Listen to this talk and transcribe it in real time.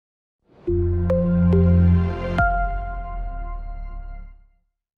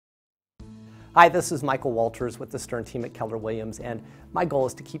Hi, this is Michael Walters with the Stern team at Keller Williams, and my goal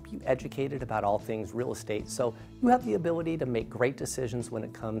is to keep you educated about all things real estate so you have the ability to make great decisions when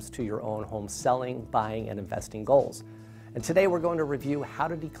it comes to your own home selling, buying, and investing goals. And today we're going to review how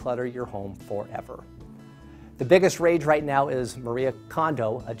to declutter your home forever. The biggest rage right now is Marie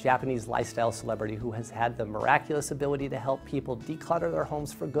Kondo, a Japanese lifestyle celebrity who has had the miraculous ability to help people declutter their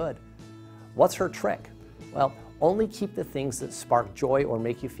homes for good. What's her trick? Well, only keep the things that spark joy or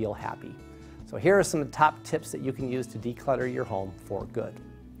make you feel happy. So here are some top tips that you can use to declutter your home for good.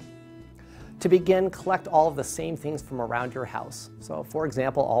 To begin, collect all of the same things from around your house. So for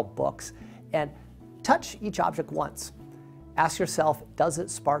example, all books, and touch each object once. Ask yourself, does it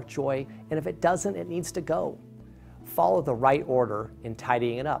spark joy? And if it doesn't, it needs to go. Follow the right order in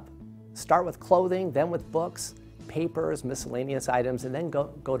tidying it up. Start with clothing, then with books, papers, miscellaneous items, and then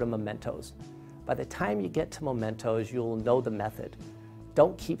go to mementos. By the time you get to mementos, you'll know the method.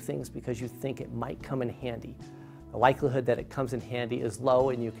 Don't keep things because you think it might come in handy. The likelihood that it comes in handy is low,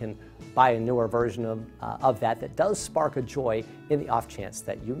 and you can buy a newer version of that does spark a joy in the off chance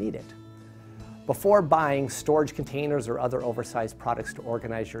that you need it. Before buying storage containers or other oversized products to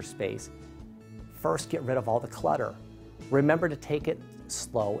organize your space, first get rid of all the clutter. Remember to take it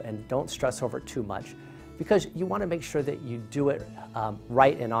slow and don't stress over it too much, because you want to make sure that you do it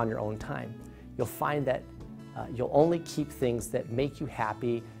right and on your own time. You'll find that you'll only keep things that make you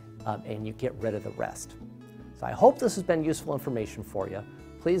happy and you get rid of the rest. So I hope this has been useful information for you.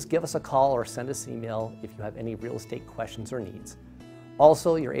 Please give us a call or send us an email if you have any real estate questions or needs.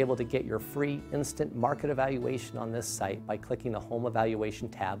 Also, you're able to get your free instant market evaluation on this site by clicking the Home Evaluation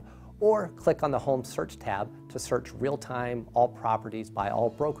tab, or click on the Home Search tab to search real-time all properties by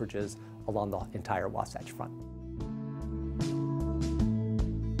all brokerages along the entire Wasatch Front.